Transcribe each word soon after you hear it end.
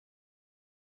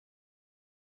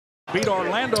Beat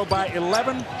Orlando by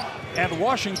 11 and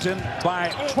Washington by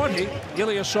 20.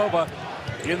 Ilyasova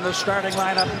in the starting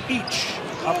lineup each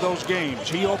of those games.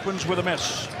 He opens with a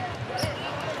miss.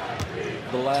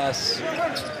 The last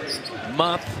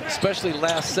month, especially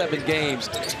last 7 games,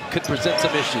 could present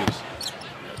some issues.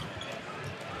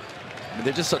 I mean,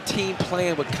 they're just a team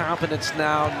playing with confidence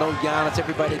now. No Giannis.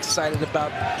 Everybody excited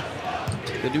about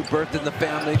the new birth in the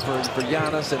family for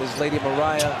Giannis and his lady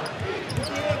Mariah.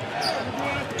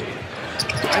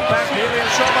 Right back to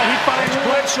Ilyasova. He finds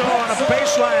Bledsoe on a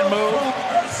baseline move.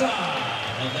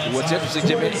 What's interesting,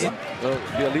 Jimmy,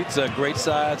 Bielitsa, great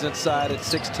size inside at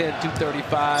 6'10",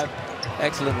 235.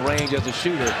 Excellent range as a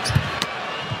shooter.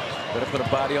 Better put a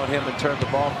body on him in terms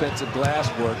of offensive glass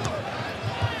work.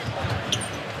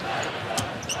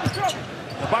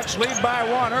 The Bucks lead by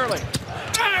 1 early.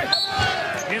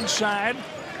 Inside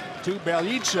to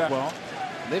Bielitsa. Well,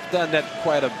 they've done that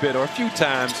quite a bit, or a few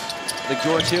times. I think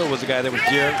George Hill was the guy that was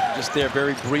just there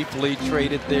very briefly,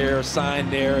 traded there,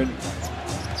 signed there, and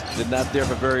did not there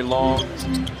for very long.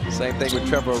 Same thing with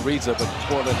Trevor Ariza, but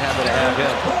Portland happy to have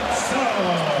him.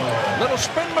 Little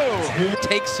spin move.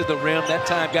 Takes to the rim. That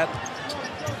time got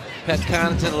Pat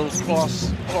Connaughton a little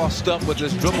crossed up with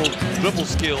his dribble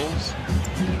skills.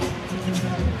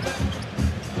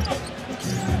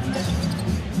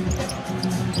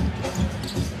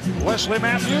 Wesley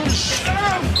Matthews.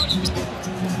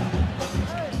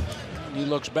 He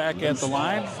looks back at the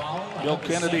line. Bill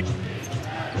Kennedy.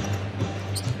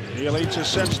 Bielitsa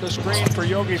sets the screen for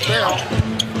Yogi Ferrell.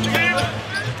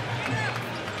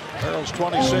 Ferrell's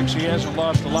 26. He hasn't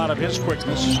lost a lot of his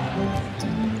quickness.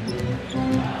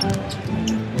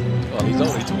 Well, he's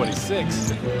only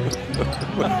 26.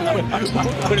 What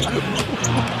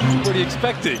are you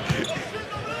expecting?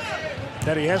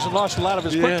 That he hasn't lost a lot of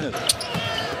his quickness.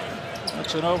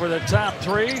 That's an over-the-top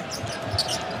 3.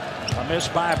 A miss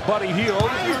by Buddy Hield.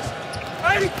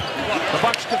 The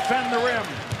Bucks defend the rim.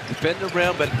 Defend the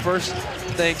rim, but first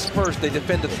things first, they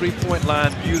defend the three-point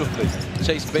line beautifully.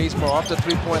 Chase Bazemore off the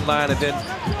three-point line and then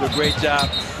do a great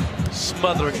job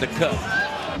smothering the cut.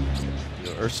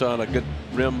 Ersan, a good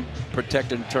rim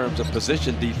protector in terms of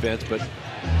position defense, but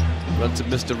runs some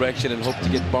misdirection and hope to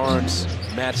get Barnes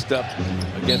matched up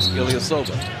against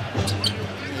Ilyasova.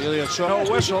 Ilyasova,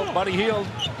 no whistle. Buddy Hield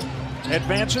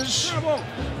advances.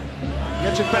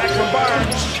 Gets it back from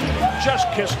Barnes.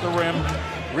 Just kissed the rim.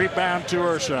 Rebound to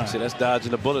Ersan. See, that's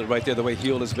dodging a bullet right there, the way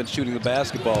Hield has been shooting the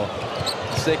basketball.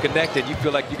 Stay connected. You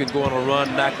feel like you can go on a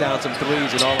run, knock down some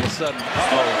threes, and all of a sudden,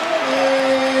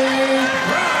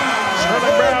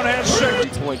 Sterling Brown has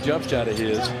 6. 3-point jump shot of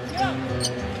his.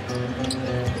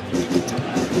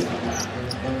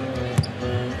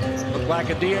 Looked like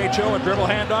a DHO, a dribble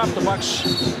handoff. The Bucks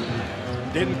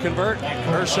didn't convert.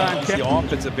 Ersan kept the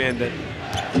offensive end that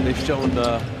they've shown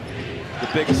the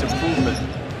biggest improvement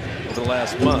over the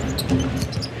last month.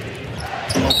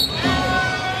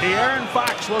 De'Aaron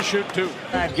Fox will shoot 2.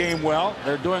 That game well.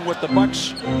 They're doing what the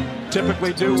Bucks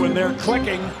typically do when they're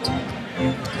clicking.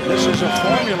 This is a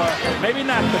formula, maybe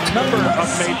not the number of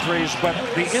made threes, but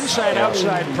the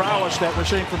inside-outside prowess that we're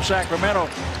seeing from Sacramento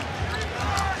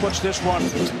puts this one.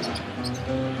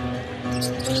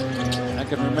 I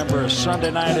can remember a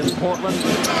Sunday night in Portland.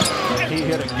 He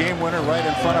hit a game winner right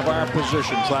in front of our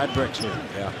position. Clyde Drexler.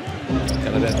 Yeah.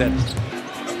 Kind of that.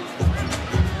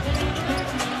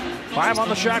 5 on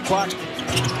the shot clock.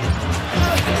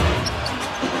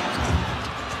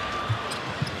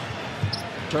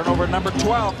 Turnover number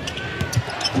 12.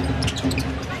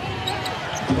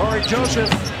 Corey Joseph.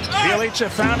 Bielitsa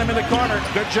found him in the corner.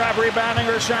 Good job rebounding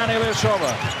Ersan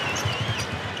Ilyasova.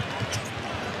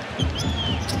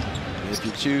 If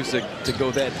you choose to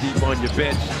go that deep on your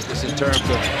bench, just in terms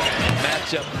of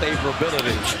matchup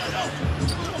favorability.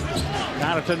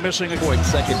 Connaughton missing a point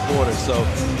second quarter, so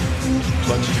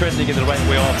Bucks trending in the right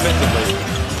way offensively.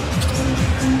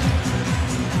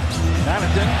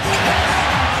 Connaughton,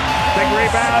 big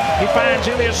rebound. He finds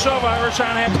Ilyasova.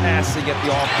 Ersan passing at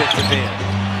the offensive end.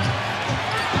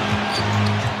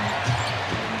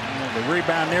 The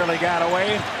rebound nearly got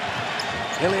away.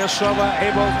 Ilyasova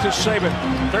able to save it.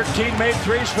 13 made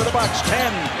threes for the Bucks.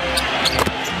 10.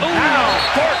 Now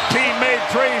 14 made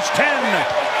threes. 10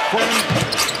 for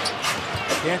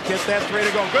Can't get that 3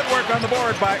 to go. Good work on the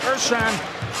board by Ersan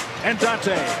and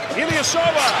Dante.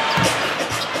 Ilyasova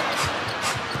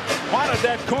wanted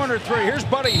that corner 3. Here's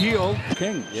Buddy Hield.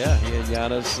 King. Yeah, he and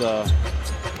Giannis,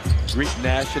 Greek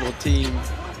national team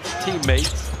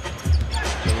teammates.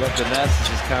 Let the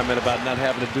Nassus comment about not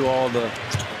having to do all the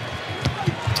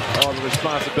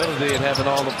responsibility and having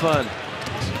all the fun.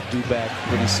 Be back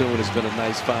pretty soon. It's been a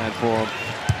nice find for him.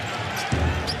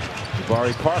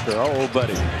 Jabari Parker, our old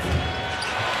buddy. Nice.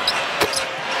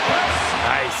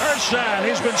 Ersan,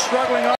 he's been struggling